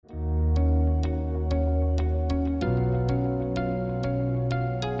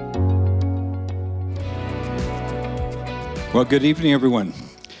Well, good evening, everyone.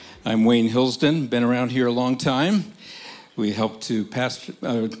 I'm Wayne Hillsden, been around here a long time. We helped to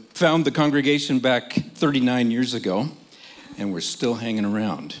found the congregation back 39 years ago, and we're still hanging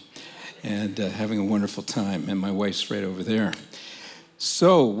around and having a wonderful time, and my wife's right over there.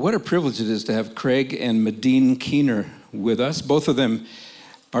 So, what a privilege it is to have Craig and Medine Keener with us. Both of them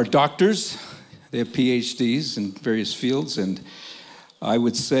are doctors. They have PhDs in various fields, and I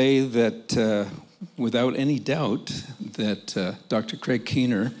would say that without any doubt that Dr. Craig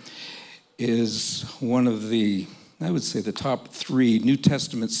Keener is one of the, I would say, the top 3 New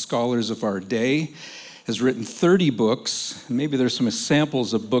Testament scholars of our day, has written 30 books. Maybe there's some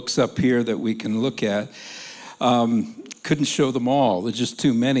samples of books up here that we can look at. Couldn't show them all, there's just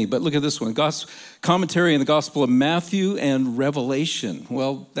too many, but look at this one, Commentary on the Gospel of Matthew and Revelation.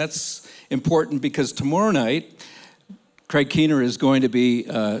 Well, that's important because tomorrow night, Craig Keener is going to be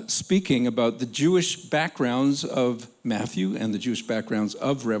speaking about the Jewish backgrounds of Matthew and the Jewish backgrounds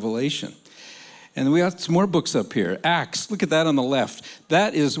of Revelation. And we got some more books up here. Acts, look at that on the left.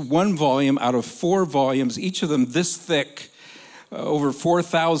 That is 1 volume out of 4 volumes, each of them this thick, over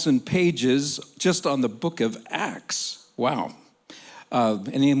 4,000 pages just on the book of Acts. Wow.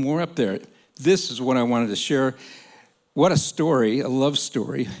 Any more up there? This is what I wanted to share. What a story, a love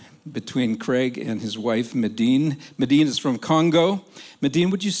story between Craig and his wife, Medine. Medine is from Congo. Medine,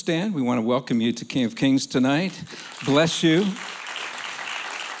 would you stand? We want to welcome you to King of Kings tonight. Bless you.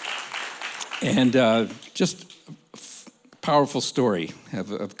 And just a powerful story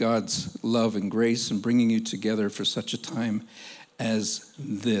of God's love and grace and bringing you together for such a time as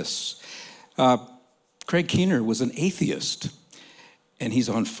this. Craig Keener was an atheist, and he's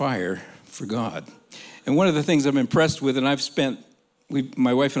on fire for God. And one of the things I'm impressed with, and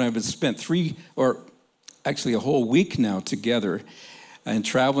my wife and I have spent 3, or actually a whole week now together and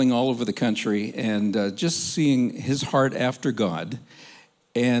traveling all over the country and just seeing his heart after God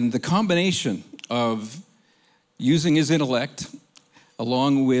and the combination of using his intellect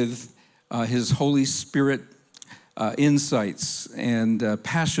along with his Holy Spirit insights and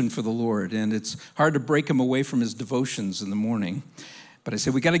passion for the Lord. And it's hard to break him away from his devotions in the morning. But I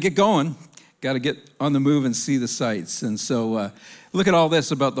said, we got to get going. Got to get on the move and see the sights. And so look at all this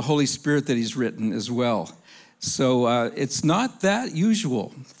about the Holy Spirit that he's written as well. So it's not that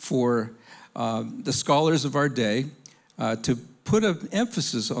usual for the scholars of our day to put an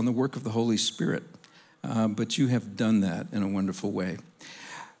emphasis on the work of the Holy Spirit. But you have done that in a wonderful way.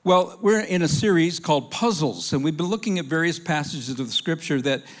 Well, we're in a series called Puzzles, and we've been looking at various passages of the Scripture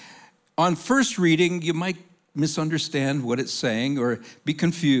that on first reading, you might misunderstand what it's saying or be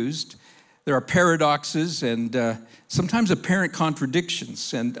confused. There are paradoxes and sometimes apparent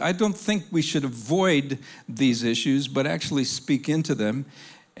contradictions. And I don't think we should avoid these issues, but actually speak into them.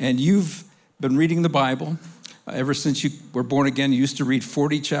 And you've been reading the Bible ever since you were born again. You used to read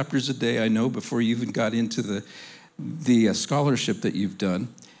 40 chapters a day, I know, before you even got into the scholarship that you've done.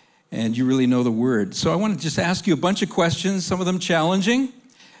 And you really know the Word. So I want to just ask you a bunch of questions, some of them challenging,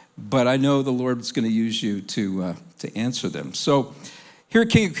 but I know the Lord's going to use you to answer them. So here at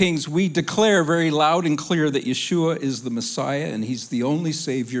King of Kings, we declare very loud and clear that Yeshua is the Messiah and he's the only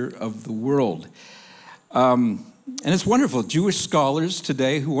Savior of the world. And it's wonderful. Jewish scholars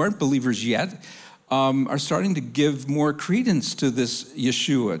today who aren't believers yet are starting to give more credence to this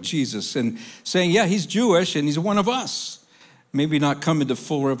Yeshua, Jesus, and saying, yeah, he's Jewish and he's one of us. Maybe not come into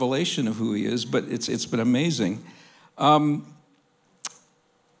full revelation of who he is, but it's been amazing.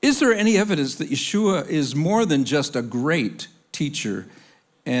 Is there any evidence that Yeshua is more than just a great teacher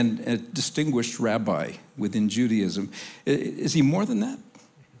and a distinguished rabbi within Judaism? Is he more than that?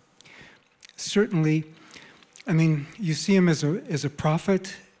 Certainly. I mean, you see him as a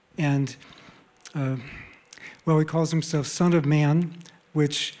prophet, and he calls himself Son of Man,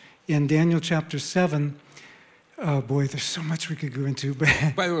 which in Daniel chapter 7, oh boy, there's so much we could go into. But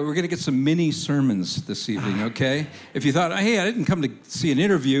by the way, we're going to get some mini sermons this evening, okay? If you thought, hey, I didn't come to see an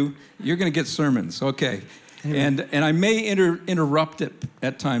interview, you're going to get sermons, okay? And I may interrupt it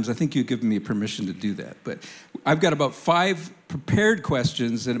at times. I think you've given me permission to do that. But I've got about 5 prepared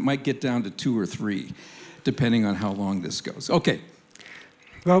questions, and it might get down to 2 or 3, depending on how long this goes. Okay.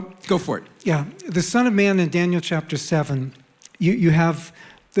 Well, go for it. Yeah. The Son of Man in Daniel chapter 7, you have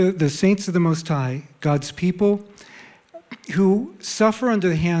the saints of the Most High, God's people, who suffer under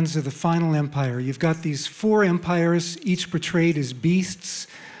the hands of the final empire. You've got these 4 empires, each portrayed as beasts,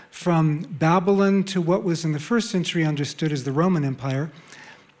 from Babylon to what was in the first century understood as the Roman Empire.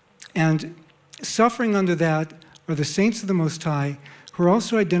 And suffering under that are the saints of the Most High, who are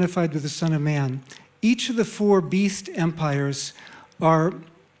also identified with the Son of Man. Each of the 4 beast empires are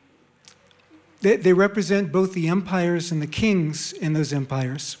They represent both the empires and the kings in those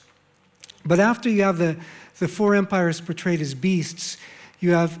empires. But after you have the four empires portrayed as beasts,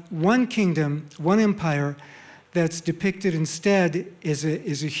 you have one kingdom, one empire that's depicted instead as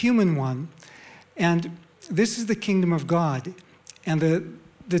a human one. And this is the kingdom of God. And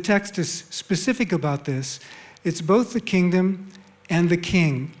the text is specific about this. It's both the kingdom and the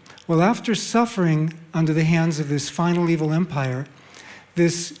king. Well, after suffering under the hands of this final evil empire,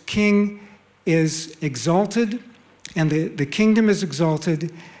 this king is exalted, and the kingdom is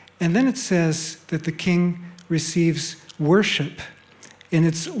exalted, and then it says that the king receives worship. And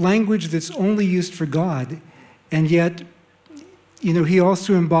it's language that's only used for God, and yet, he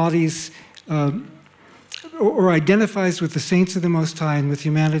also embodies or identifies with the saints of the Most High and with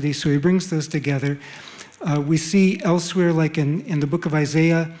humanity, so he brings those together. We see elsewhere, like in the book of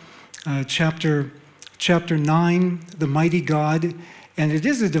Isaiah, chapter 9, the mighty God, and it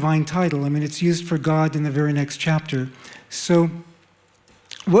is a divine title. I mean, it's used for God in the very next chapter. So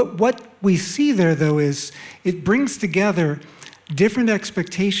what we see there, though, is it brings together different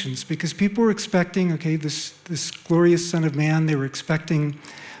expectations, because people were expecting, this glorious Son of Man. They were expecting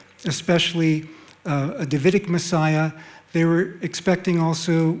especially a Davidic Messiah. They were expecting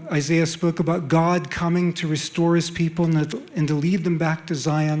also, Isaiah spoke about God coming to restore his people and to lead them back to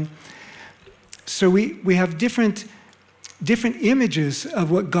Zion. So we have different images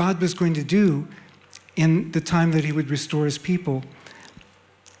of what God was going to do in the time that he would restore his people.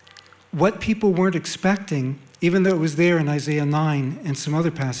 What people weren't expecting, even though it was there in Isaiah 9 and some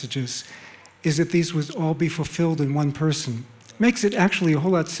other passages, is that these would all be fulfilled in one person. Makes it actually a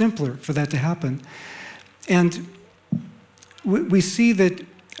whole lot simpler for that to happen. And we see that,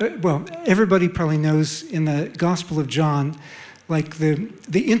 everybody probably knows in the Gospel of John, like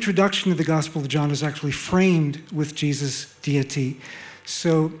the introduction of the Gospel of John is actually framed with Jesus' deity.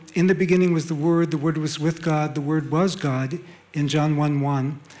 So in the beginning was the Word was with God, the Word was God, in John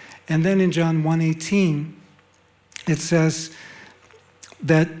 1:1. And then in John 1:18, it says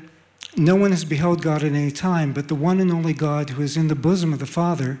that no one has beheld God at any time, but the one and only God who is in the bosom of the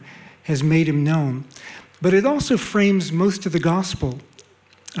Father has made him known. But it also frames most of the gospel.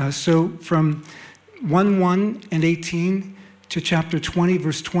 So from 1:1 and 18 to chapter 20,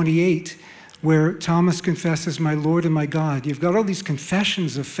 verse 28, where Thomas confesses, "My Lord and my God." You've got all these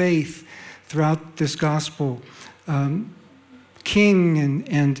confessions of faith throughout this gospel. King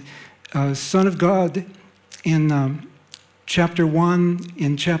and Son of God in chapter 1.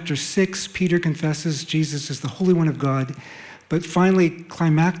 In chapter 6, Peter confesses Jesus is the Holy One of God. But finally,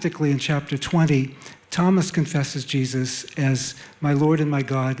 climactically in chapter 20, Thomas confesses Jesus as my Lord and my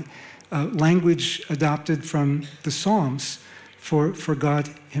God, language adopted from the Psalms for God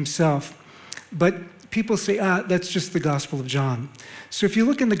himself. But people say, that's just the Gospel of John. So if you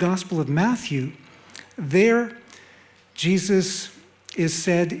look in the Gospel of Matthew, there Jesus is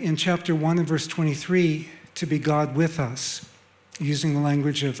said in chapter 1 and verse 23 to be God with us, using the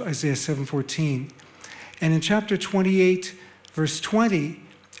language of Isaiah 7:14. And in chapter 28, verse 20,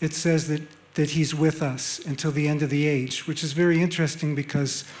 it says that he's with us until the end of the age, which is very interesting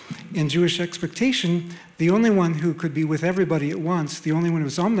because in Jewish expectation, the only one who could be with everybody at once, the only one who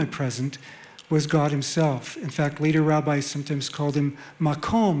was omnipresent, was God himself. In fact, later rabbis sometimes called him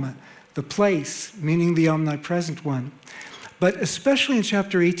Makom, the place, meaning the omnipresent one. But especially in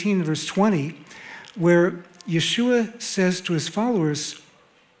chapter 18, verse 20, where Yeshua says to his followers,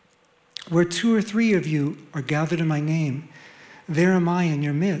 "Where 2 or 3 of you are gathered in my name, there am I in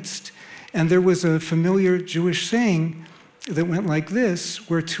your midst." And there was a familiar Jewish saying that went like this: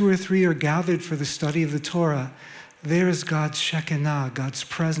 where 2 or 3 are gathered for the study of the Torah, there is God's Shekinah, God's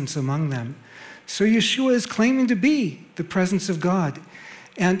presence among them. So Yeshua is claiming to be the presence of God.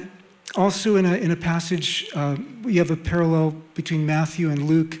 And also in a passage, we have a parallel between Matthew and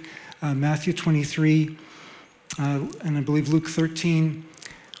Luke, Matthew 23, and I believe Luke 13,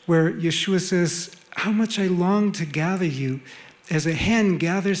 where Yeshua says, "How much I long to gather you as a hen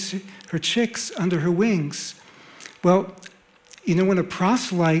gathers her chicks under her wings." Well, when a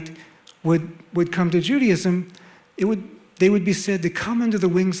proselyte would come to Judaism, they would be said to come under the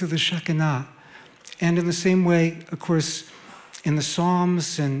wings of the Shekinah. And in the same way, of course, in the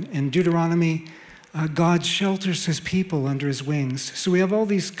Psalms and in Deuteronomy, God shelters his people under his wings. So we have all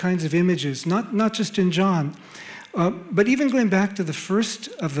these kinds of images, not just in John, but even going back to the first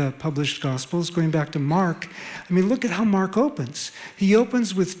of the published Gospels, going back to Mark. I mean, look at how Mark opens. He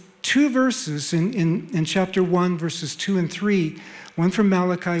opens with 2 verses in chapter 1, verses 2 and 3, one from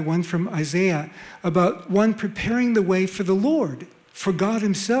Malachi, one from Isaiah, about one preparing the way for the Lord, for God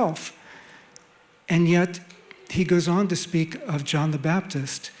himself. And yet, he goes on to speak of John the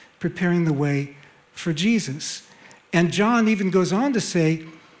Baptist preparing the way for Jesus. And John even goes on to say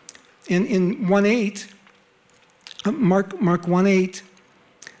in 1:8, Mark 1:8,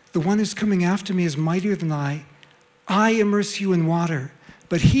 the one who's coming after me is mightier than I. I immerse you in water,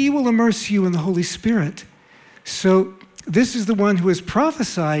 but he will immerse you in the Holy Spirit. So this is the one who was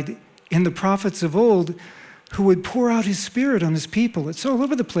prophesied in the prophets of old, who would pour out his Spirit on his people. It's all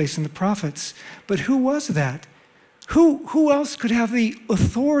over the place in the prophets. But who was that? Who else could have the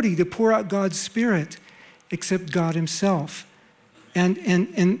authority to pour out God's Spirit except God himself? And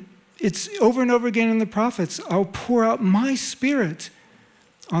it's over and over again in the prophets, I'll pour out my Spirit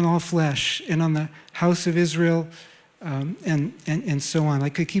on all flesh and on the house of Israel, and so on. I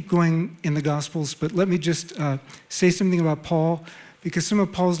could keep going in the Gospels, but let me just say something about Paul, because some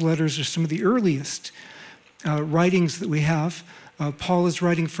of Paul's letters are some of the earliest writings that we have. Paul is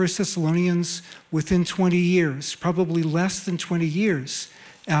writing 1 Thessalonians within 20 years, probably less than 20 years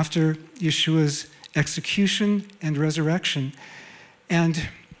after Yeshua's execution and resurrection. And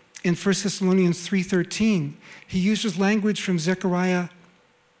in 1 Thessalonians 3:13, he uses language from Zechariah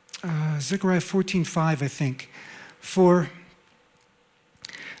 14:5, I think, for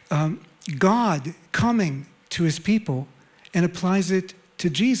God coming to his people, and applies it to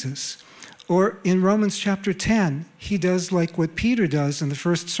Jesus. Or in Romans chapter 10, he does like what Peter does in the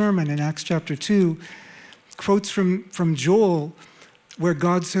first sermon in Acts chapter 2, quotes from Joel, where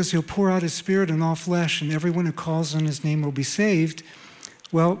God says he'll pour out his Spirit on all flesh and everyone who calls on his name will be saved.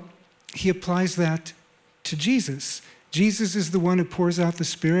 Well, he applies that to Jesus. Jesus is the one who pours out the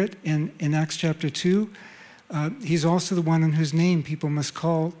Spirit in Acts chapter 2. He's also the one in whose name people must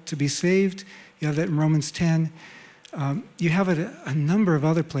call to be saved. You have that in Romans 10. You have it a number of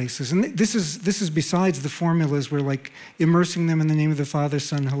other places. And this is besides the formulas where, like, immersing them in the name of the Father,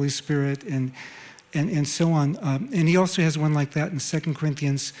 Son, Holy Spirit, and so on. And he also has one like that in 2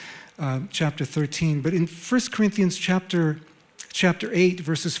 Corinthians chapter 13. But in 1 Corinthians chapter 8,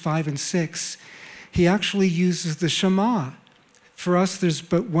 verses 5 and 6, he actually uses the Shema. For us, there's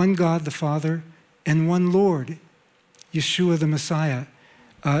but one God, the Father, and one Lord, Yeshua the Messiah.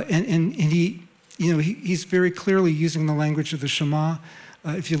 And he, he's very clearly using the language of the Shema.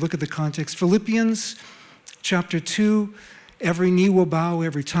 If you look at the context, Philippians chapter 2, every knee will bow,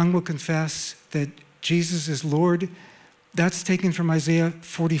 every tongue will confess that Jesus is Lord. That's taken from Isaiah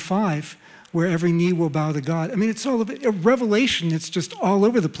 45, where every knee will bow to God. I mean, it's all of it. Revelation, it's just all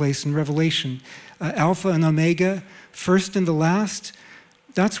over the place in Revelation. Alpha and Omega, first and the last.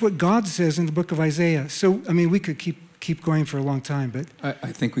 That's what God says in the book of Isaiah. So, I mean, we could keep going for a long time, but...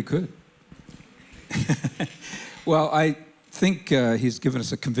 I think we could. Well, I think he's given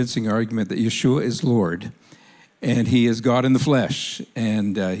us a convincing argument that Yeshua is Lord, and he is God in the flesh,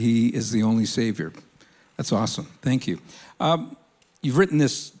 and he is the only Savior. That's awesome. Thank you. You've written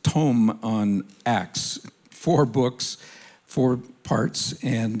this tome on Acts, 4 books, 4 parts,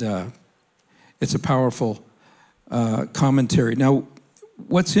 and it's a powerful commentary. Now,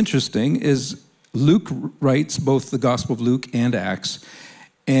 what's interesting is Luke writes both the Gospel of Luke and Acts,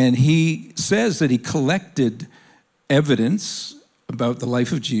 and he says that he collected evidence about the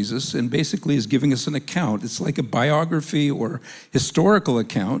life of Jesus and basically is giving us an account. It's like a biography or historical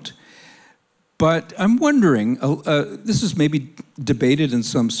account. But I'm wondering, this is maybe debated in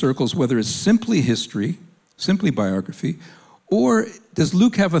some circles, whether it's simply history, simply biography, or does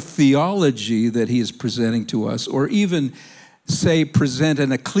Luke have a theology that he is presenting to us, or even, say, present an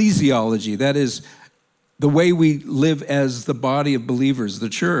ecclesiology, that is, the way we live as the body of believers, the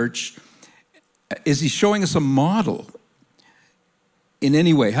church? Is he showing us a model in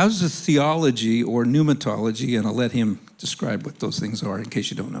any way? How's the theology or pneumatology? And I'll let him describe what those things are in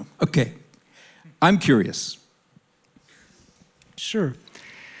case you don't know. Okay. I'm curious. Sure.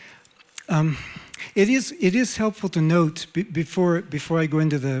 It is helpful to note, before I go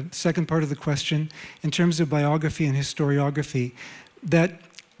into the second part of the question, in terms of biography and historiography, that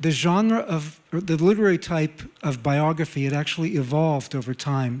the genre of, or the literary type of biography, it actually evolved over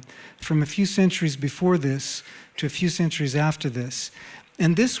time from a few centuries before this to a few centuries after this.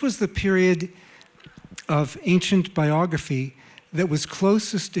 And this was the period of ancient biography that was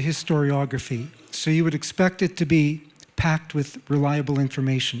closest to historiography. So you would expect it to be packed with reliable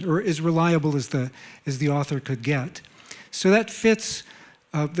information, or as reliable as the author could get. So that fits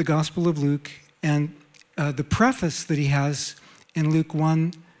the Gospel of Luke, and the preface that he has in Luke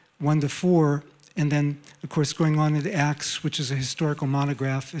 1:1-4, and then, of course, going on into Acts, which is a historical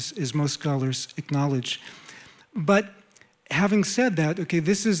monograph, as most scholars acknowledge. But having said that, okay,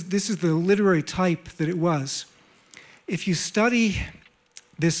 this is the literary type that it was. If you study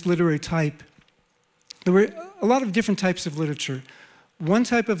this literary type, there were a lot of different types of literature. one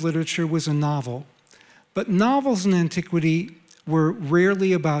type of literature was a novel, but novels in antiquity were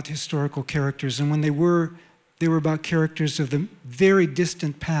rarely about historical characters, and when they were about characters of the very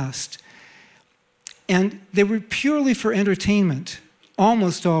distant past. And they were purely for entertainment,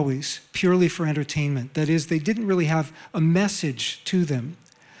 almost always purely for entertainment. That is, they didn't really have a message to them.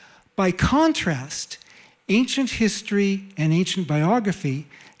 By contrast, ancient history and ancient biography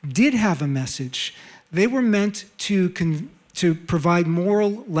did have a message. They were meant to provide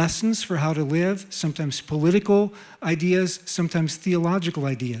moral lessons for how to live, sometimes political ideas, sometimes theological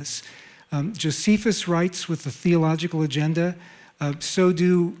ideas. Josephus writes with a theological agenda. So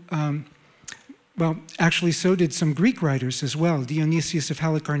did some Greek writers as well. Dionysius of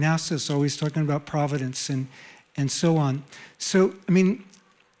Halicarnassus, always talking about providence and so on. So, I mean,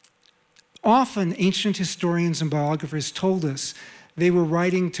 often ancient historians and biographers told us they were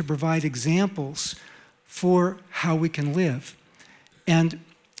writing to provide examples for how we can live. And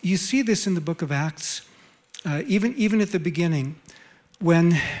you see this in the book of Acts, even at the beginning,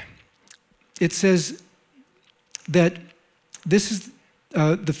 when it says that this is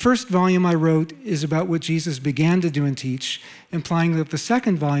the first volume I wrote is about what Jesus began to do and teach, implying that the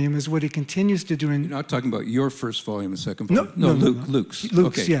second volume is what he continues to do. You're not talking about your first volume and second volume? No, Luke's.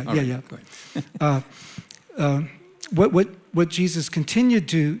 Luke's, okay. yeah. What Jesus continued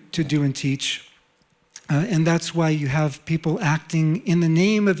to do and teach, and that's why you have people acting in the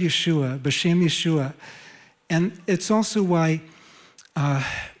name of Yeshua, B'Shem Yeshua. And it's also why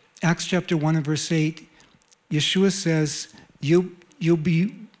Acts chapter 1 and verse 8, Yeshua says, You'll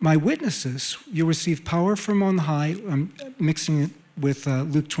be my witnesses. You'll receive power from on high. I'm mixing it with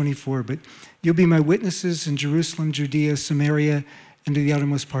Luke 24, but you'll be my witnesses in Jerusalem, Judea, Samaria, and to the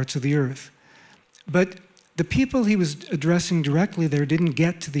outermost parts of the earth. But the people he was addressing directly there didn't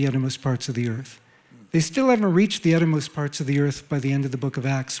get to the uttermost parts of the earth. They still haven't reached the uttermost parts of the earth by the end of the book of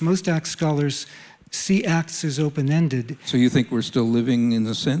Acts. Most Acts scholars see Acts as open-ended. So you think we're still living, in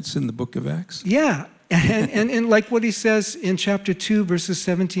a sense, in the book of Acts? Yeah. And like what he says in chapter 2, verses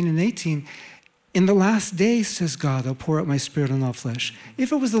 17 and 18, in the last days, says God, I'll pour out my spirit on all flesh.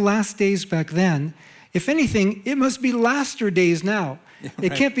 If it was the last days back then, if anything, it must be laster days now. Yeah,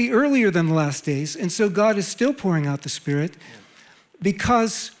 right. It can't be earlier than the last days. And so God is still pouring out the Spirit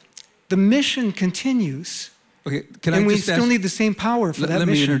because the mission continues. Okay, and we still need the same power for that mission. Let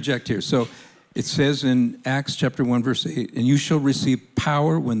me interject here. So it says in Acts chapter 1, verse 8, and you shall receive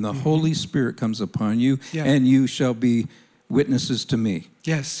power when the Holy Spirit comes upon you, and you shall be witnesses to me.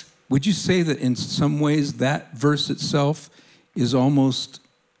 Yes. Would you say that in some ways that verse itself is almost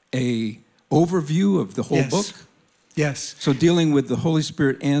a overview of the whole book? Yes. So dealing with the Holy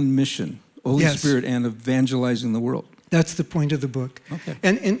Spirit and mission, Holy Spirit and evangelizing the world. That's the point of the book. Okay.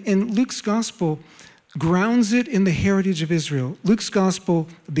 And Luke's gospel grounds it in the heritage of Israel. Luke's gospel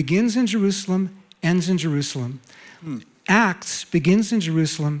begins in Jerusalem, ends in Jerusalem. Acts begins in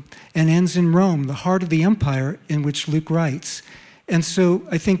Jerusalem and ends in Rome, the heart of the empire in which Luke writes. And so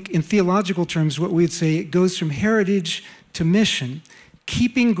I think in theological terms, what we'd say, it goes from heritage to mission,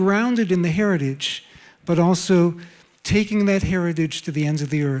 keeping grounded in the heritage, but also taking that heritage to the ends of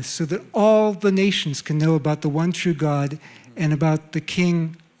the earth so that all the nations can know about the one true God and about the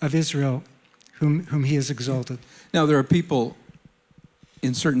King of Israel, whom he has exalted. Now, there are people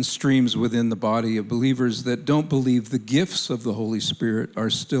in certain streams within the body of believers that don't believe the gifts of the Holy Spirit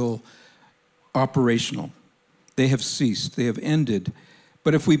are still operational. They have ceased, they have ended.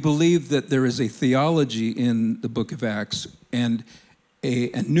 But if we believe that there is a theology in the book of Acts and a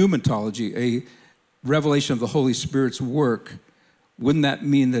pneumatology, a revelation of the Holy Spirit's work, wouldn't that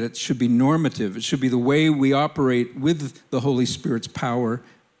mean that it should be normative? It should be the way we operate with the Holy Spirit's power,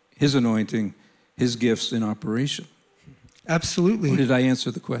 his anointing, his gifts in operation. Absolutely. Or did I answer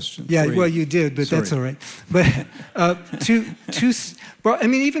the question? Yeah, well, you did, but that's all right. But I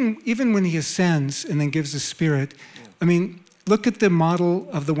mean, even when he ascends and then gives the Spirit, I mean, look at the model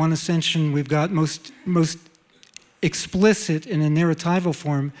of the one ascension we've got most explicit in a narratival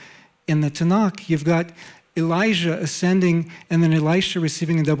form in the Tanakh. You've got Elijah ascending and then Elisha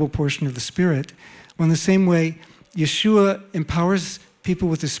receiving a double portion of the Spirit. Well, in the same way, Yeshua empowers people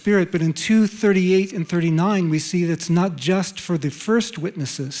with the Spirit, but in 2:38 and 39, we see that's not just for the first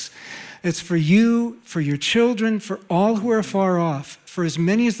witnesses. It's for you, for your children, for all who are far off, for as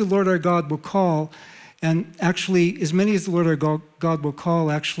many as the Lord our God will call. And actually, as many as the Lord our God will call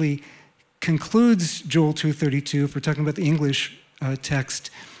actually concludes Joel 2:32, if we're talking about the English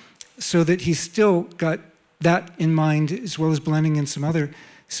text, so that he's still got that in mind, as well as blending in some other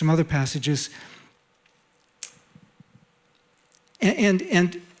passages.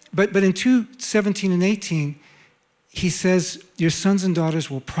 But in 2:17 and 18, he says, your sons and daughters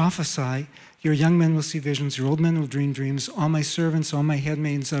will prophesy, your young men will see visions, your old men will dream dreams, all my servants, all my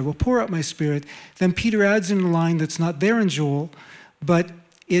handmaidens, I will pour out my Spirit. Then Peter adds in a line that's not there in Joel, but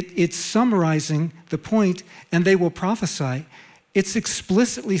it's summarizing the point, and they will prophesy. It's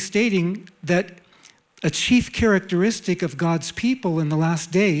explicitly stating that a chief characteristic of God's people in the last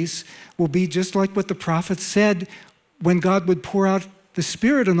days will be just like what the prophets said when God would pour out the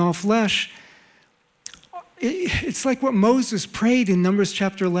Spirit on all flesh. It's like what Moses prayed in Numbers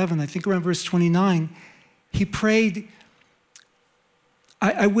chapter 11, I think around verse 29. He prayed,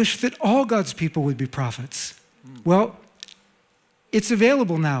 I wish that all God's people would be prophets. Well, it's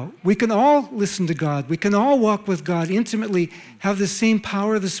available now. We can all listen to God. We can all walk with God intimately, have the same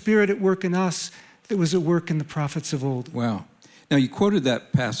power of the Spirit at work in us that was at work in the prophets of old. Wow. Now, you quoted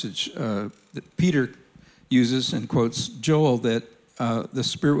that passage that Peter uses and quotes Joel, that the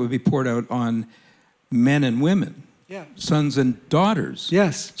Spirit would be poured out on men and women, sons and daughters.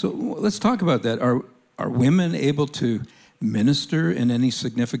 Yes. So let's talk about that. Are women able to minister in any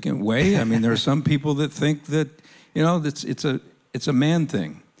significant way? I mean, there are some people that think that, it's a man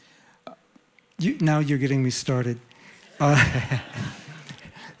thing. Now you're getting me started.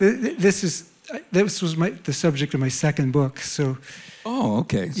 This was the subject of my second book. So. Oh,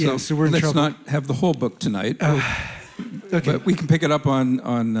 okay. So we're in let's trouble. not have the whole book tonight. Okay. But we can pick it up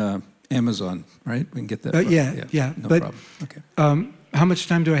on Amazon, right? We can get that. Yeah. No But, problem. Okay. how much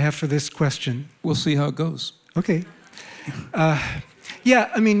time do I have for this question? We'll see how it goes. Okay.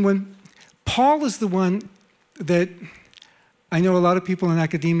 When Paul is the one that I know a lot of people in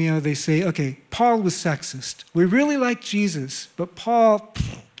academia, they say, okay, Paul was sexist. We really like Jesus, but Paul,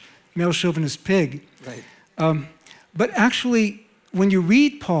 male chauvinist pig. Right. But actually, when you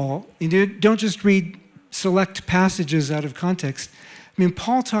read Paul, you don't just read select passages out of context. I mean,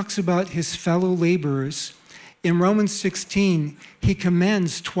 Paul talks about his fellow laborers. In Romans 16, he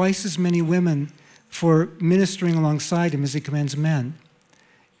commends twice as many women for ministering alongside him as he commends men.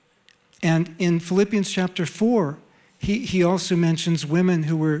 And in Philippians chapter 4, he also mentions women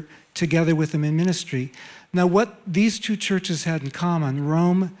who were together with him in ministry. Now, what these two churches had in common,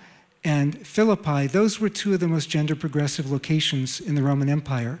 Rome and Philippi, those were two of the most gender progressive locations in the Roman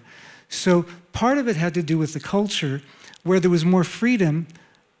Empire. So part of it had to do with the culture. Where there was more freedom,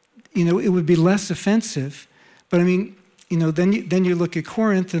 it would be less offensive. But I mean, then you look at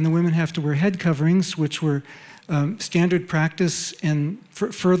Corinth, and the women have to wear head coverings, which were standard practice and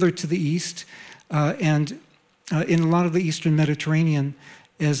further to the east, and in a lot of the Eastern Mediterranean,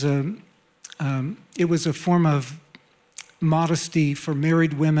 it was a form of modesty for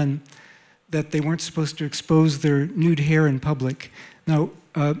married women that they weren't supposed to expose their nude hair in public. Now,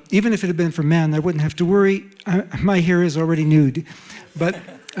 even if it had been for men, I wouldn't have to worry. My hair is already nude. But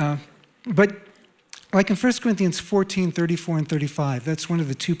like in 1 Corinthians 14, 34 and 35, that's one of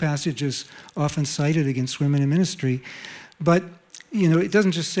the two passages often cited against women in ministry. But, it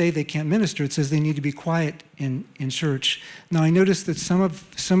doesn't just say they can't minister. It says they need to be quiet in church. Now, I noticed that some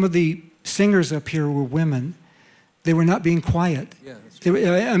of the singers up here were women. They were not being quiet. Yeah, that's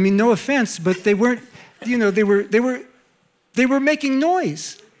right. I mean, no offense, but they weren't, they were making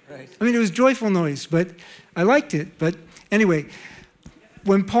noise. Right. I mean, it was joyful noise, but I liked it. But anyway,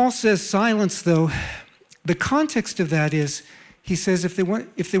 when Paul says silence, though, the context of that is, he says if they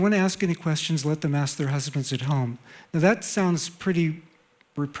want to ask any questions, let them ask their husbands at home. Now, that sounds pretty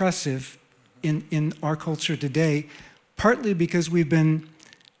repressive in our culture today, partly because we've been,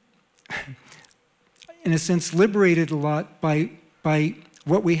 in a sense, liberated a lot by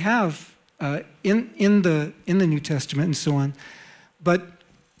what we have in the New Testament and so on. But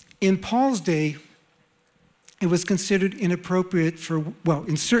in Paul's day, it was considered inappropriate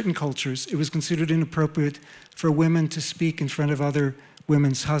in certain cultures, it was considered inappropriate for women to speak in front of other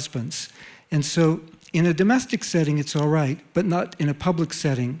women's husbands. And so in a domestic setting, it's all right, but not in a public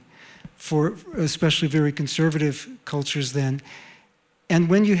setting for especially very conservative cultures then. And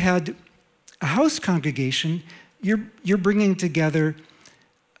when you had a house congregation, you're bringing together,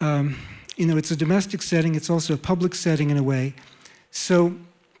 it's a domestic setting, it's also a public setting in a way. So,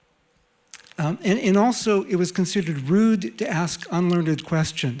 and also it was considered rude to ask unlearned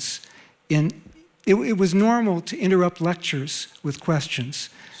questions. It was normal to interrupt lectures with questions.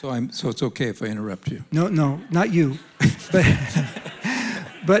 So it's okay if I interrupt you. No, not you.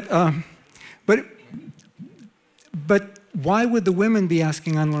 But why would the women be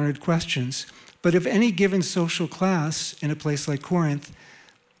asking unlearned questions? But of any given social class in a place like Corinth,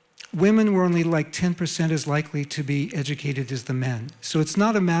 women were only like 10% as likely to be educated as the men. So it's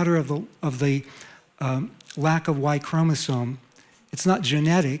not a matter of the lack of Y chromosome. It's not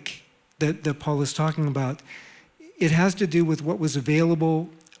genetic that Paul is talking about. it has to do with what was available,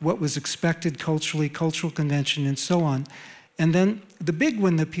 what was expected culturally, cultural convention, and so on. And then the big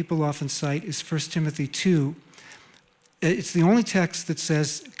one that people often cite is 1 Timothy 2. It's the only text that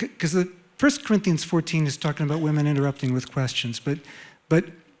says, because 1 Corinthians 14 is talking about women interrupting with questions, but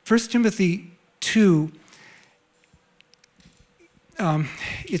 1 Timothy 2,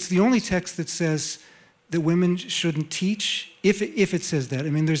 it's the only text that says that women shouldn't teach, if it says that. I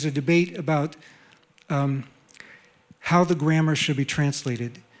mean, there's a debate about how the grammar should be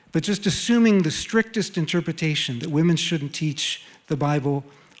translated. But just assuming the strictest interpretation, that women shouldn't teach the Bible,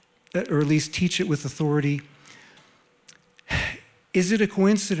 or at least teach it with authority, is it a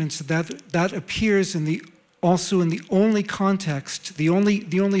coincidence that that appears also in the only context, the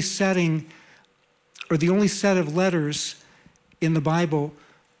only setting, or the only set of letters in the Bible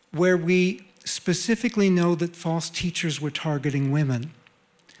where we specifically know that false teachers were targeting women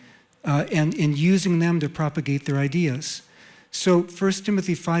and in using them to propagate their ideas? So 1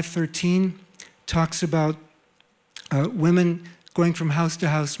 Timothy 5:13 talks about women going from house to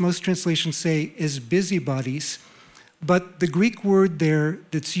house. Most translations say as busybodies, but the Greek word there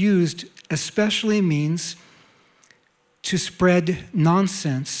that's used especially means to spread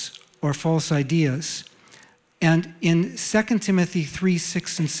nonsense or false ideas. And in 2 Timothy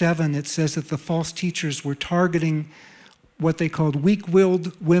 3:6 and 7, it says that the false teachers were targeting what they called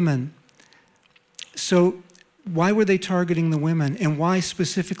weak-willed women. So why were they targeting the women? And why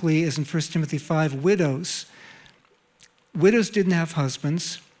specifically, as in 1 Timothy 5, widows? Widows didn't have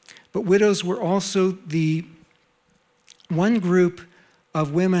husbands, but widows were also the one group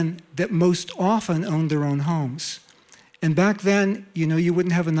of women that most often owned their own homes. And back then, you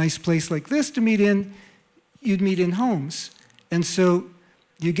wouldn't have a nice place like this to meet in. You'd meet in homes. And so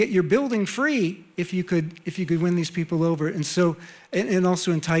you get your building free if you could win these people over. And so, and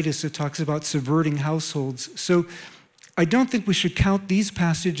also in Titus, it talks about subverting households. So I don't think we should count these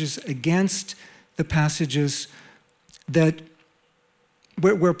passages against the passages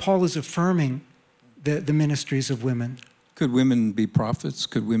where Paul is affirming the ministries of women. Could women be prophets?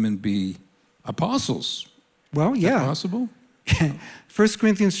 Could women be apostles? Well, Is yeah. that possible? 1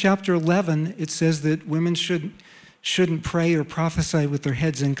 Corinthians chapter 11, it says that women shouldn't pray or prophesy with their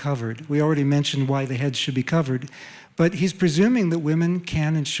heads uncovered. We already mentioned why the heads should be covered. But he's presuming that women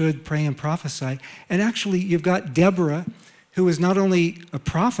can and should pray and prophesy. And actually, you've got Deborah, who is not only a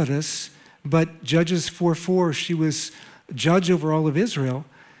prophetess, but Judges 4:4, she was judge over all of Israel.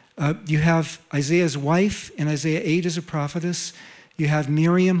 You have Isaiah's wife in Isaiah 8 as a prophetess. You have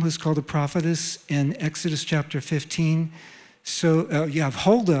Miriam, who's called a prophetess in Exodus chapter 15. So you have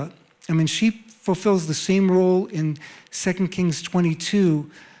Huldah. I mean, she fulfills the same role in 2 Kings 22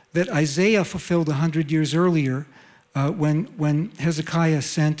 that Isaiah fulfilled 100 years earlier when Hezekiah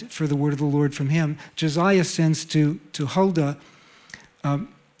sent for the word of the Lord from him. Josiah sends to Huldah.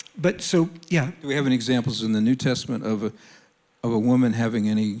 But so, yeah. Do we have any examples in the New Testament of a woman having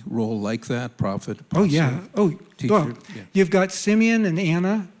any role like that, prophet, apostle, teacher? Well, yeah. You've got Simeon and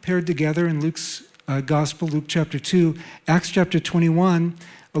Anna paired together in Luke's Gospel, Luke chapter 2, Acts chapter 21,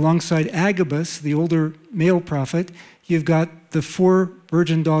 alongside Agabus, the older male prophet. You've got the 4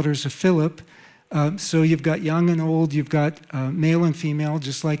 virgin daughters of Philip. So you've got young and old, you've got male and female,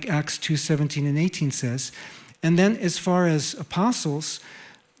 just like Acts 2:17 and 18 says. And then as far as apostles,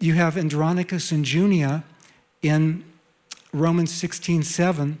 you have Andronicus and Junia in Romans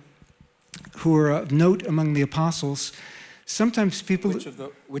 16:7, who are of note among the apostles. Sometimes people...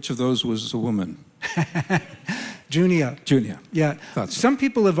 Which of those was a woman? Junia. Junia. Yeah. Thought so. Some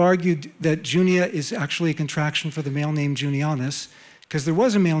people have argued that Junia is actually a contraction for the male name Junianus, because there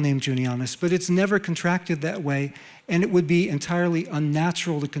was a male named Junianus, but it's never contracted that way, and it would be entirely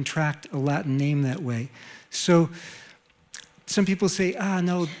unnatural to contract a Latin name that way. So some people say,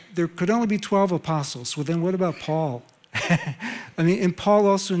 no, there could only be 12 apostles. Well, then what about Paul? I mean, and Paul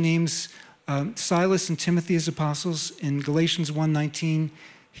also names Silas and Timothy as apostles. In Galatians 1:19,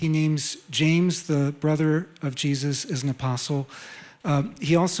 he names James, the brother of Jesus, as an apostle.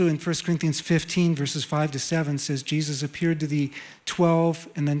 He also, in 1 Corinthians 15, verses 5 to 7, says Jesus appeared to the 12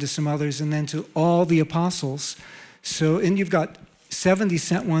 and then to some others and then to all the apostles. So, and you've got 70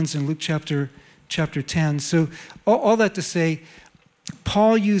 sent ones in Luke chapter 10. So all that to say,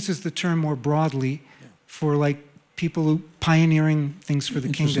 Paul uses the term more broadly for like people who pioneering things for the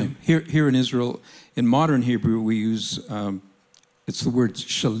kingdom. Here in Israel, in modern Hebrew, we use, it's the word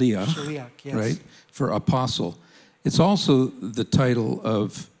shaliach, yes. right, for apostle. It's also the title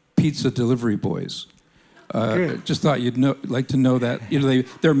of pizza delivery boys. Just thought you'd like to know that.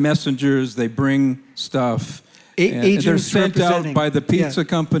 They're messengers, they bring stuff. And they're sent out by the pizza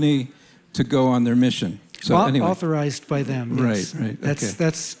company to go on their mission. So anyway. Authorized by them. Yes. Right, right.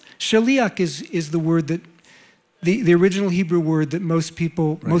 That's shaliach is the word that the original Hebrew word that most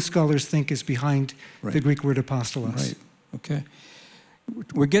people, most scholars think is behind the Greek word apostolos. Right. Okay.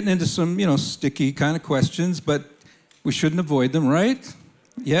 We're getting into some, sticky kind of questions, but we shouldn't avoid them, right?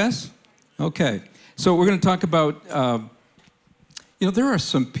 Yes? Okay. So we're going to talk about, there are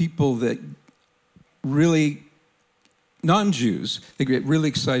some people that really, non-Jews, they get really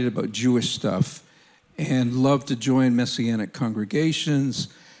excited about Jewish stuff and love to join Messianic congregations.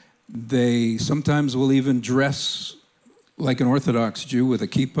 They sometimes will even dress like an Orthodox Jew with a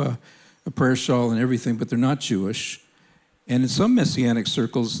kippah, a prayer shawl, and everything, but they're not Jewish. And in some Messianic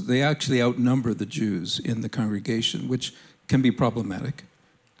circles, they actually outnumber the Jews in the congregation, which can be problematic.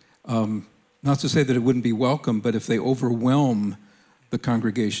 Not to say that it wouldn't be welcome, but if they overwhelm the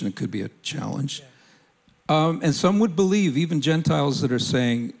congregation, it could be a challenge. And some would believe, even Gentiles that are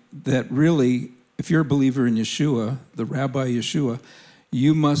saying that really, if you're a believer in Yeshua, the Rabbi Yeshua,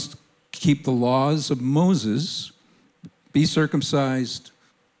 you must keep the laws of Moses, be circumcised,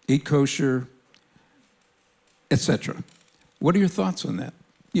 eat kosher, etc. What are your thoughts on that?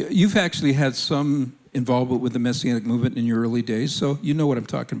 You've actually had some involvement with the Messianic movement in your early days, so you know what I'm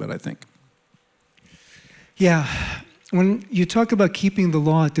talking about, I think. Yeah. When you talk about keeping the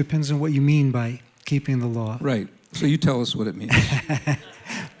law, it depends on what you mean by keeping the law. Right. So you tell us what it means.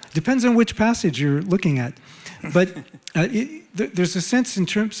 Depends on which passage you're looking at. But there's a sense in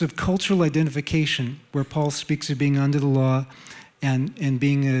terms of cultural identification where Paul speaks of being under the law and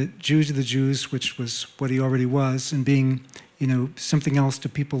being a Jew to the Jews, which was what he already was, and being, something else to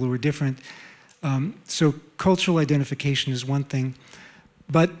people who were different. So cultural identification is one thing.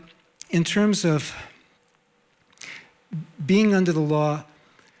 But in terms of being under the law,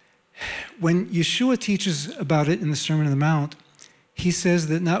 when Yeshua teaches about it in the Sermon on the Mount, he says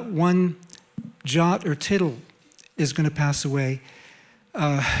that not one jot or tittle is going to pass away.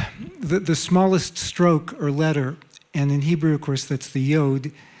 The smallest stroke or letter, and in Hebrew, of course, that's the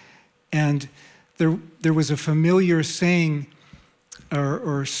yod. And there was a familiar saying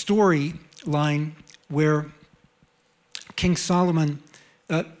or story line where King Solomon,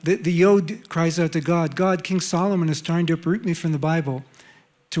 the yod cries out to God, God, King Solomon is trying to uproot me from the Bible.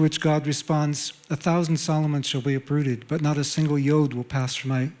 To which God responds, 1,000 Solomons shall be uprooted, but not a single yod will pass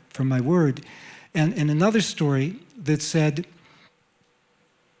from my word. And another story that said,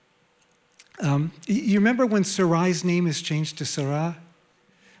 you remember when Sarai's name is changed to Sarah?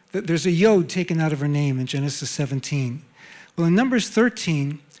 There's a yod taken out of her name in Genesis 17. Well, in Numbers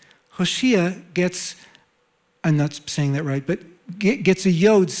 13, Hoshea gets, I'm not saying that right, but gets a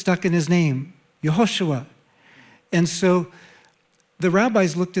yod stuck in his name, Yehoshua. And so the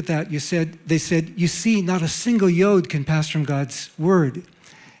rabbis looked at that. They said, you see, not a single yod can pass from God's word.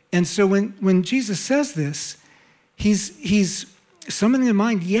 And so when Jesus says this, he's summoning in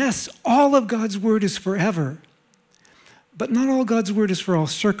mind, yes, all of God's word is forever, but not all God's word is for all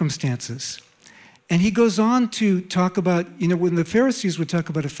circumstances. And he goes on to talk about, when the Pharisees would talk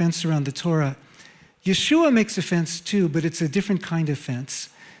about a fence around the Torah, Yeshua makes a fence too, but it's a different kind of fence.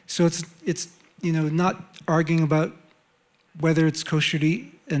 So it's not arguing about whether it's kosher to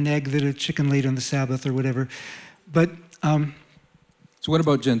eat an egg that a chicken laid on the Sabbath or whatever. But so what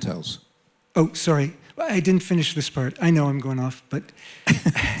about Gentiles? Oh, sorry. I didn't finish this part. I know I'm going off, but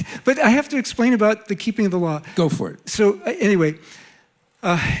but I have to explain about the keeping of the law. Go for it. So anyway,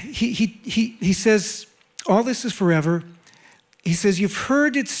 he says, all this is forever. He says, you've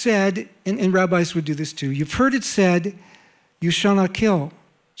heard it said, and rabbis would do this too, you've heard it said, you shall not kill.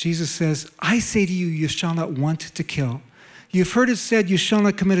 Jesus says, I say to you, you shall not want to kill. You've heard it said, you shall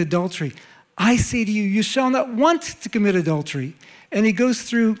not commit adultery. I say to you, you shall not want to commit adultery. And he goes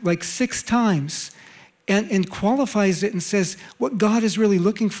through like 6 times and qualifies it and says, what God is really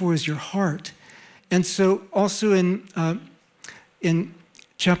looking for is your heart. And so also in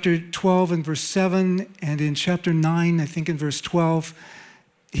chapter 12 and verse 7, and in chapter 9, I think in verse 12,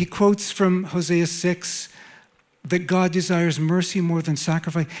 he quotes from Hosea 6 that God desires mercy more than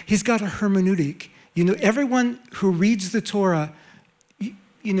sacrifice. He's got a hermeneutic. Everyone who reads the Torah,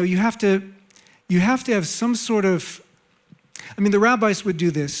 you have to have some sort of, the rabbis would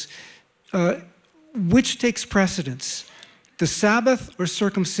do this. Which takes precedence? The Sabbath or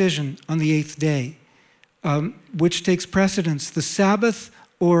circumcision on the 8th day? Which takes precedence? The Sabbath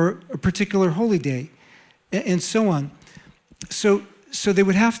or a particular holy day? And so on. So they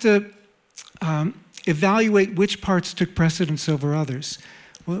would have to evaluate which parts took precedence over others.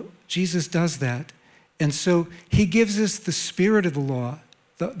 Well, Jesus does that. And so he gives us the spirit of the law,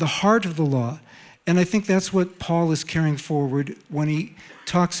 the heart of the law. And I think that's what Paul is carrying forward when he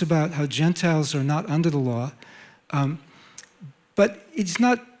talks about how Gentiles are not under the law. But it's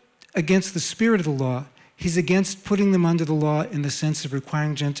not against the spirit of the law. He's against putting them under the law in the sense of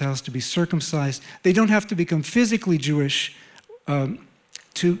requiring Gentiles to be circumcised. They don't have to become physically Jewish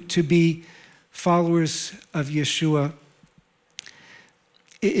to be followers of Yeshua.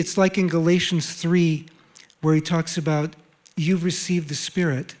 It's like in Galatians 3, where he talks about, you've received the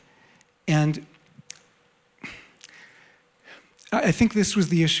Spirit. And I think this was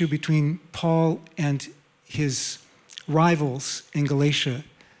the issue between Paul and his rivals in Galatia.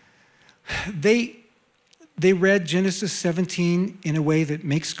 They read Genesis 17 in a way that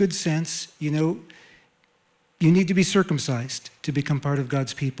makes good sense. You know, you need to be circumcised to become part of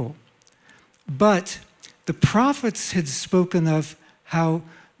God's people. But the prophets had spoken of how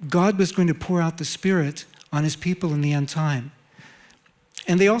God was going to pour out the Spirit on his people in the end time.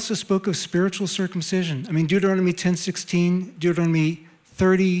 And they also spoke of spiritual circumcision. I mean, Deuteronomy 10:16, Deuteronomy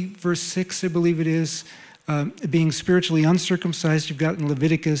 30, verse 6, I believe it is, being spiritually uncircumcised. You've got it in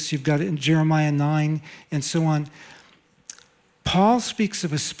Leviticus, you've got it in Jeremiah 9, and so on. Paul speaks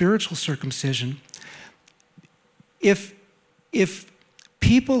of a spiritual circumcision. If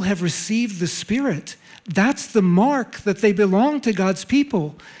people have received the Spirit, that's the mark that they belong to God's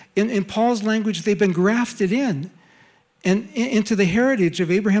people. In Paul's language, they've been grafted in and into the heritage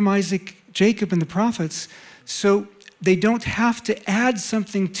of Abraham, Isaac, Jacob, and the prophets. So they don't have to add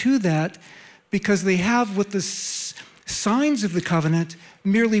something to that, because they have what the signs of the covenant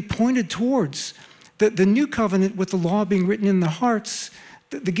merely pointed towards. The new covenant, with the law being written in the hearts,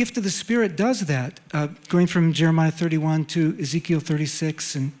 the gift of the Spirit does that, going from Jeremiah 31 to Ezekiel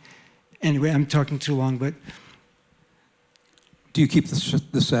 36. And anyway, I'm talking too long, but... Do you keep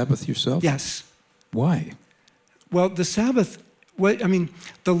the Sabbath yourself? Yes. Why? Well, the Sabbath,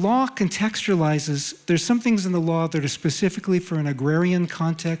 the law contextualizes, there's some things in the law that are specifically for an agrarian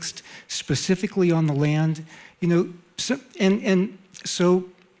context, specifically on the land, so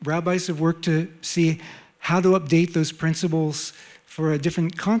rabbis have worked to see how to update those principles for a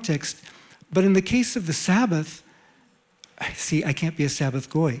different context. But in the case of the Sabbath, see, I can't be a Sabbath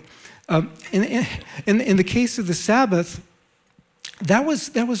goy. In the case of the Sabbath, that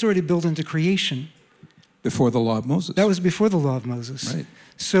was already built into creation. Before the law of Moses. That was before the law of Moses. Right.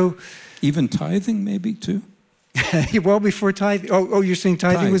 So, even tithing, maybe, too? well, before tithing. Oh, you're saying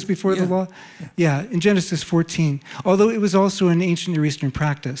tithing was before the law? Yeah, in Genesis 14. Although it was also an ancient Near Eastern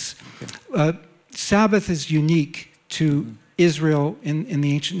practice. Okay. Sabbath is unique to Israel in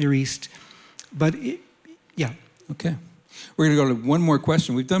the ancient Near East. But, yeah. Okay. We're going to go to one more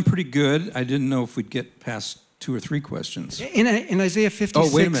question. We've done pretty good. I didn't know if we'd get past 2 or 3 questions. In Isaiah 56...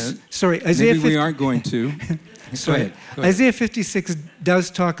 Oh, wait a minute. Sorry, Isaiah... Maybe we aren't going to. Sorry. Go ahead. Isaiah 56 does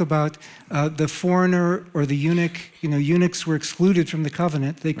talk about the foreigner or the eunuch. Eunuchs were excluded from the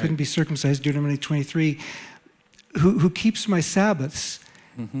covenant. They couldn't be circumcised, Deuteronomy 23, who keeps my Sabbaths.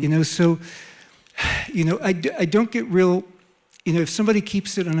 Mm-hmm. So, I don't get real... if somebody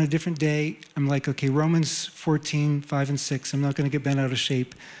keeps it on a different day, I'm like, okay, Romans 14, 5 and 6, I'm not going to get bent out of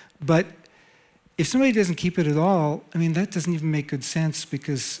shape. But if somebody doesn't keep it at all, that doesn't even make good sense,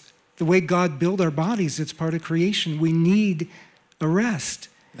 because the way God built our bodies, it's part of creation. We need a rest.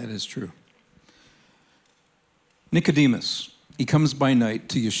 That is true. Nicodemus, he comes by night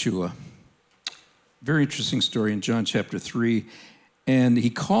to Yeshua. Very interesting story in John chapter 3. And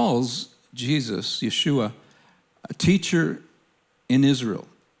he calls Jesus, Yeshua, a teacher in Israel.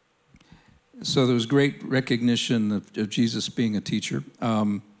 So there was great recognition of Jesus being a teacher.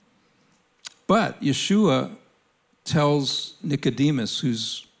 But Yeshua tells Nicodemus,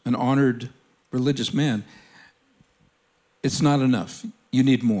 who's an honored religious man, it's not enough. You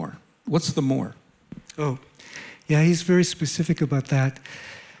need more. What's the more? Oh, yeah, he's very specific about that.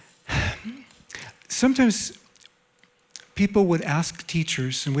 Sometimes people would ask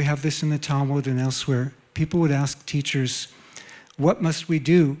teachers, and we have this in the Talmud and elsewhere, people would ask teachers, what must we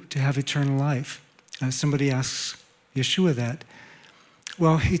do to have eternal life? Somebody asks Yeshua that.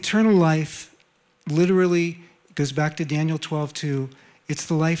 Well, eternal life literally goes back to Daniel 12:2. It's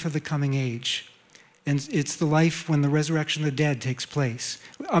the life of the coming age. And it's the life when the resurrection of the dead takes place.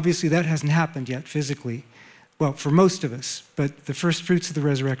 Obviously, that hasn't happened yet physically. Well, for most of us. But the first fruits of the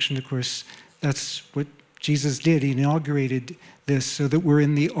resurrection, of course, that's what Jesus did. He inaugurated this so that we're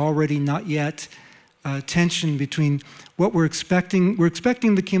in the already not yet tension between what we're expecting. We're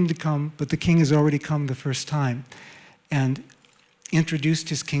expecting the king to come, but the king has already come the first time and introduced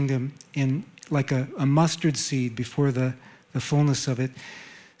his kingdom in like a mustard seed before the fullness of it.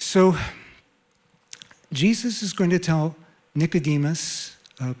 So Jesus is going to tell Nicodemus,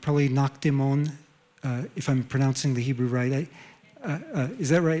 probably Nakdimon if I'm pronouncing the Hebrew right. Is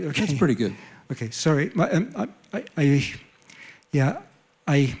that right? Okay. That's pretty good. Okay, sorry.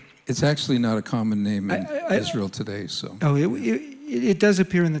 It's actually not a common name in Israel today, so. Oh, it does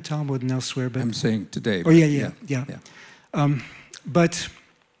appear in the Talmud and elsewhere, but I'm saying today. Oh, yeah. But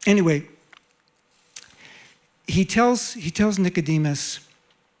anyway, he tells Nicodemus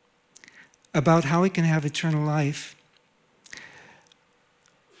about how he can have eternal life.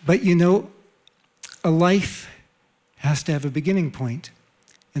 But a life has to have a beginning point.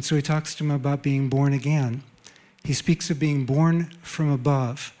 And so he talks to him about being born again. He speaks of being born from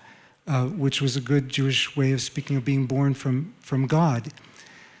above, which was a good Jewish way of speaking of being born from God.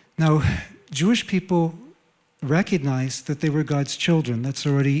 Now, Jewish people recognized that they were God's children. That's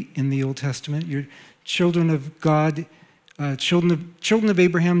already in the Old Testament. You're children of God, children of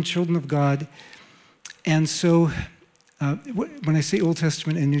Abraham, children of God. And so when I say Old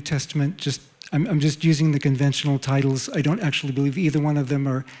Testament and New Testament, I'm just using the conventional titles. I don't actually believe either one of them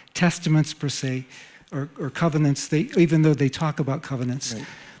are testaments per se or covenants, even though they talk about covenants. Right.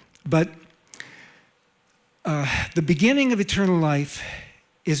 But the beginning of eternal life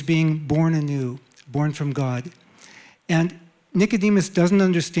is being born anew, born from God. And Nicodemus doesn't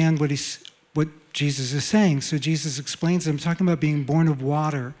understand what Jesus is saying. So Jesus explains, I'm talking about being born of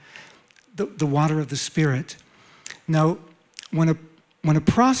water, the water of the Spirit. Now, when a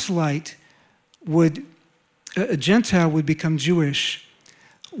proselyte a Gentile would become Jewish,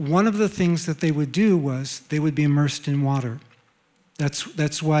 one of the things that they would do was they would be immersed in water.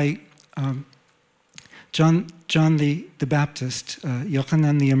 That's why John the Baptist,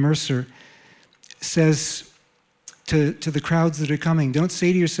 Yochanan the Immerser, says to the crowds that are coming, don't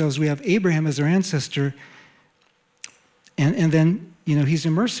say to yourselves, we have Abraham as our ancestor, and then he's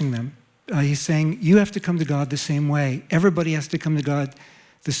immersing them. He's saying, you have to come to God the same way. Everybody has to come to God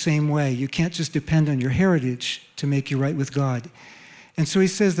the same way. You can't just depend on your heritage to make you right with God. And so he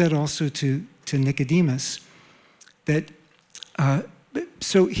says that also to Nicodemus, that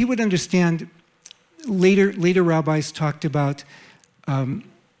so he would understand. Later rabbis talked about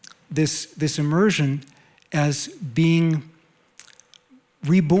this immersion as being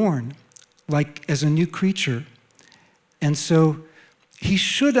reborn, like as a new creature. And so he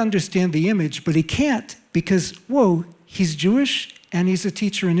should understand the image, but he can't because, he's Jewish and he's a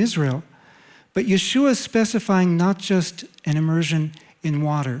teacher in Israel. But Yeshua is specifying not just an immersion in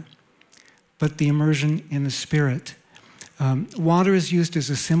water, but the immersion in the Spirit. Water is used as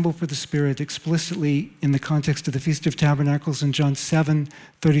a symbol for the Spirit explicitly in the context of the Feast of Tabernacles in John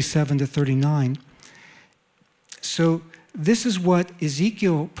 7:37-39. So this is what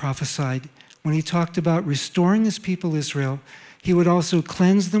Ezekiel prophesied when he talked about restoring his people Israel. He would also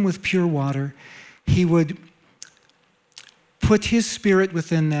cleanse them with pure water. He would put his Spirit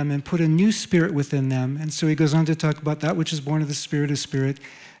within them and put a new spirit within them. And so he goes on to talk about that which is born of the Spirit is spirit.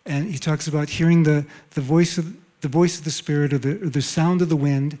 And he talks about hearing the voice of the Spirit or the sound of the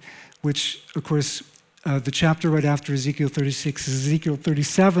wind, which, of course, the chapter right after Ezekiel 36 is Ezekiel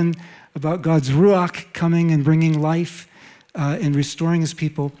 37 about God's Ruach coming and bringing life and restoring his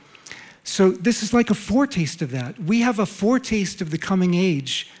people. So this is like a foretaste of that. We have a foretaste of the coming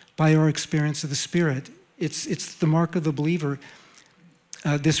age by our experience of the Spirit. It's the mark of the believer,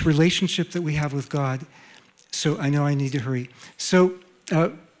 this relationship that we have with God. So I know I need to hurry. So,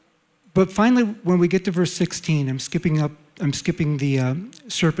 but finally, when we get to verse 16, I'm skipping the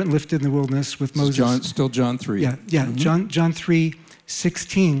serpent lifted in the wilderness with Moses. Still John 3. Yeah. Mm-hmm. John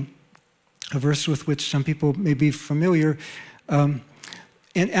 3:16, a verse with which some people may be familiar. And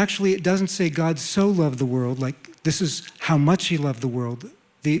actually, it doesn't say God so loved the world, like this is how much he loved the world.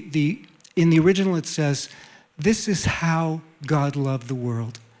 In the original, it says, this is how God loved the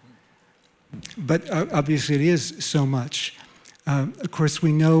world. But obviously, it is so much. Of course,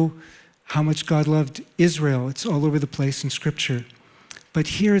 we know how much God loved Israel. It's all over the place in Scripture. But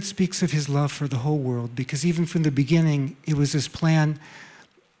here it speaks of his love for the whole world, because even from the beginning, it was his plan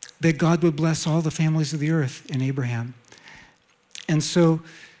that God would bless all the families of the earth in Abraham. And so,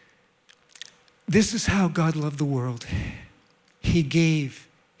 this is how God loved the world. He gave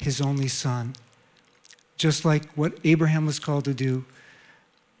his only son. Just like what Abraham was called to do,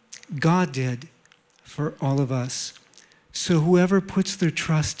 God did for all of us. So whoever puts their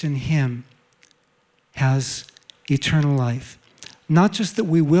trust in him has eternal life. Not just that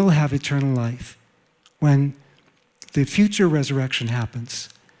we will have eternal life when the future resurrection happens,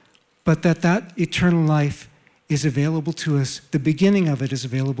 but that eternal life is available to us, the beginning of it is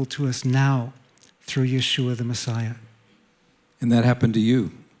available to us now through Yeshua the Messiah. And that happened to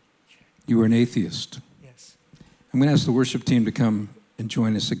you. You were an atheist. Yes. I'm going to ask the worship team to come and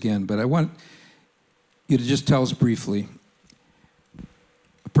join us again, but I want you to just tell us briefly,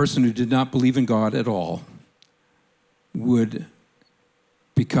 a person who did not believe in God at all would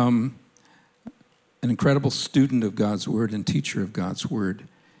become an incredible student of God's word and teacher of God's word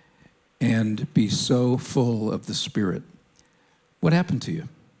and be so full of the Spirit. What happened to you?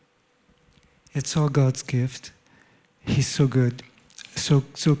 It's all God's gift. He's so good, so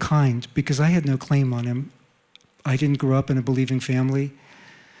kind, because I had no claim on him. I didn't grow up in a believing family.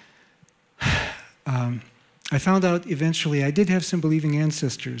 I found out eventually I did have some believing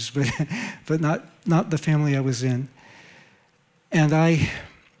ancestors, but not the family I was in. And I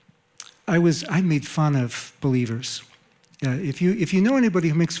made fun of believers. If you know anybody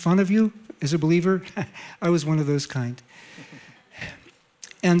who makes fun of you as a believer, I was one of those kind.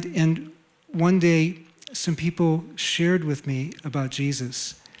 And one day, some people shared with me about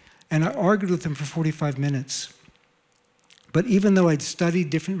Jesus, and I argued with them for 45 minutes. But even though I'd studied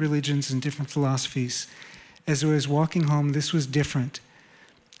different religions and different philosophies, as I was walking home, this was different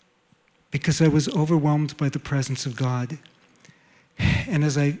because I was overwhelmed by the presence of God. And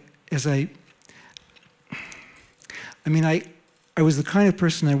I was the kind of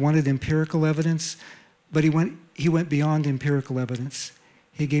person I wanted empirical evidence, but he went beyond empirical evidence.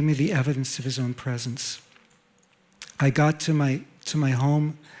 He gave me the evidence of his own presence. I got to my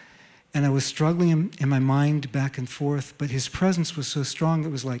home, and I was struggling in my mind back and forth, but his presence was so strong,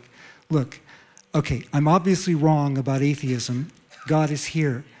 it was like, look, okay, I'm obviously wrong about atheism. God is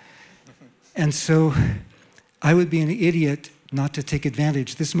here. And so I would be an idiot not to take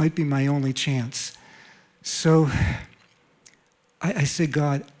advantage. This might be my only chance. So I said,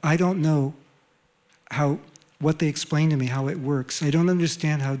 God, I don't know what they explain to me, how it works. I don't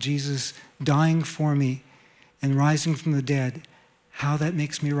understand how Jesus dying for me and rising from the dead, how that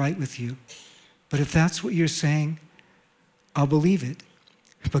makes me right with you. But if that's what you're saying, I'll believe it.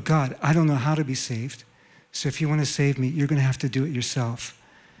 But God, I don't know how to be saved. So if you want to save me, you're going to have to do it yourself.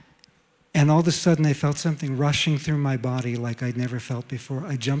 And all of a sudden, I felt something rushing through my body like I'd never felt before.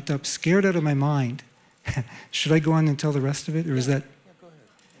 I jumped up, scared out of my mind. Should I go on and tell the rest of it, or is that? Yeah,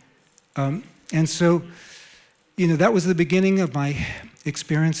 go ahead. And so, that was the beginning of my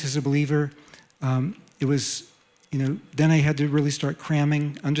experience as a believer. It was, then I had to really start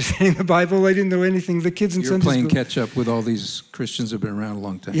cramming, understanding the Bible. I didn't know anything. The kids in Sunday school. You're playing catch up with all these Christians who have been around a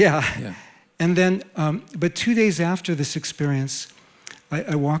long time. Yeah. And then, but 2 days after this experience,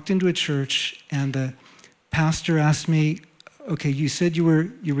 I walked into a church, and the pastor asked me, okay, you said you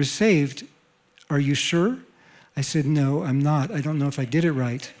were saved. Are you sure? I said, no, I'm not. I don't know if I did it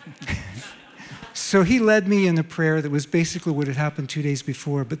right. So he led me in a prayer that was basically what had happened 2 days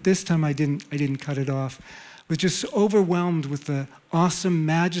before, but this time I didn't cut it off. I was just overwhelmed with the awesome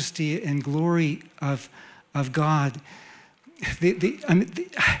majesty and glory of God.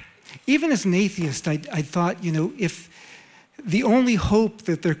 Even as an atheist, I thought, if the only hope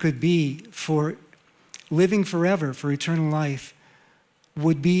that there could be for living forever, for eternal life,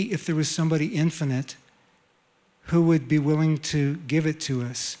 would be if there was somebody infinite who would be willing to give it to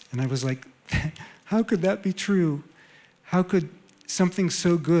us. And I was like, how could that be true? How could something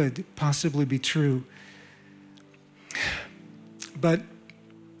so good possibly be true? But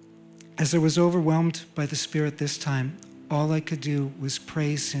as I was overwhelmed by the Spirit this time, all I could do was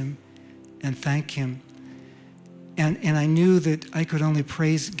praise him and thank him. And I knew that I could only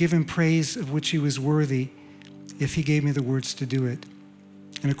give him praise of which he was worthy if he gave me the words to do it.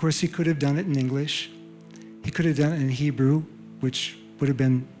 And of course, he could have done it in English. He could have done it in Hebrew, which would have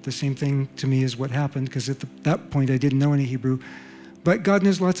been the same thing to me as what happened, because at that point I didn't know any Hebrew. But God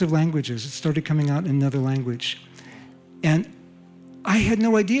knows lots of languages. It started coming out in another language. And I had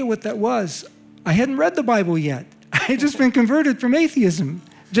no idea what that was. I hadn't read the Bible yet. I had just been converted from atheism,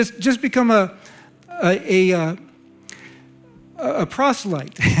 just become a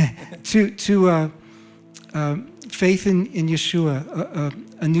proselyte to faith in Yeshua,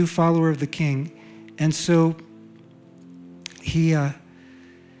 a new follower of the King. And so he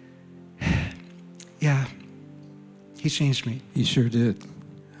changed me. He sure did.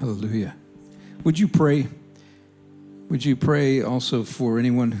 Hallelujah. Would you pray? Would you pray also for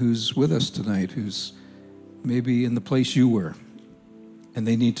anyone who's with us tonight, who's maybe in the place you were, and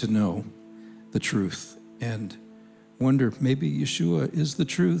they need to know the truth and wonder, maybe Yeshua is the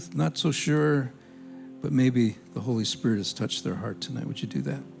truth, not so sure, but maybe the Holy Spirit has touched their heart tonight. Would you do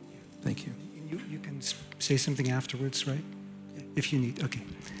that? Thank you. You can say something afterwards, right? If you need. Okay.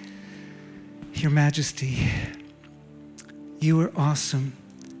 Your Majesty, you are awesome.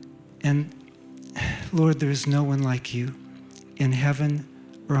 And Lord, there is no one like you in heaven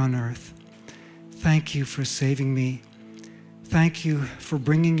or on earth. Thank you for saving me. Thank you for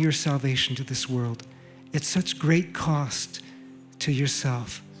bringing your salvation to this world at such great cost to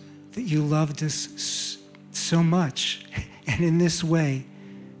yourself, that you loved us so much, and in this way,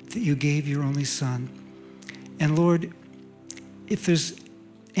 that you gave your only Son. And Lord, if there's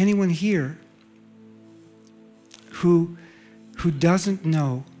anyone here who doesn't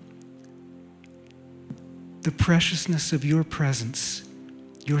know the preciousness of your presence,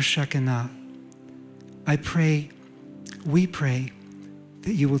 your Shekinah, we pray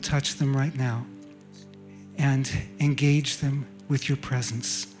that you will touch them right now and engage them with your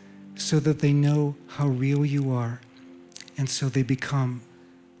presence so that they know how real you are, and so they become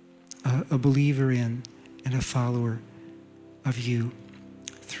a believer in and a follower of you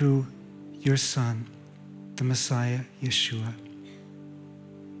through your Son, the Messiah, Yeshua.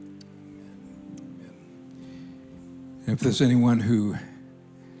 If there's anyone who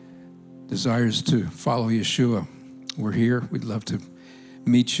desires to follow Yeshua, we're here. We'd love to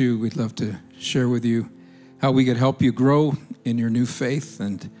meet you. We'd love to share with you how we could help you grow in your new faith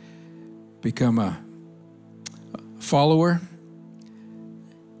and become a follower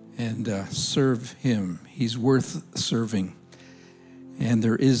and serve him. He's worth serving. And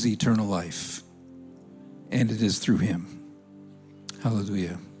there is eternal life. And it is through him.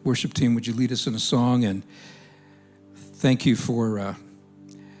 Hallelujah. Worship team, would you lead us in a song? And thank you for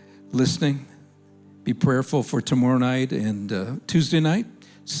listening. Be prayerful for tomorrow night and Tuesday night,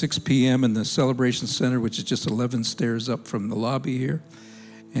 6 p.m. in the Celebration Center, which is just 11 stairs up from the lobby here.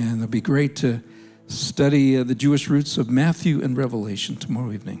 And it'll be great to study the Jewish roots of Matthew and Revelation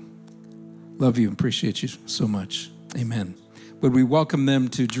tomorrow evening. Love you and appreciate you so much. Amen. Would we welcome them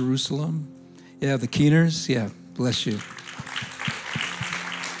to Jerusalem? Yeah, the Keeners. Yeah, bless you.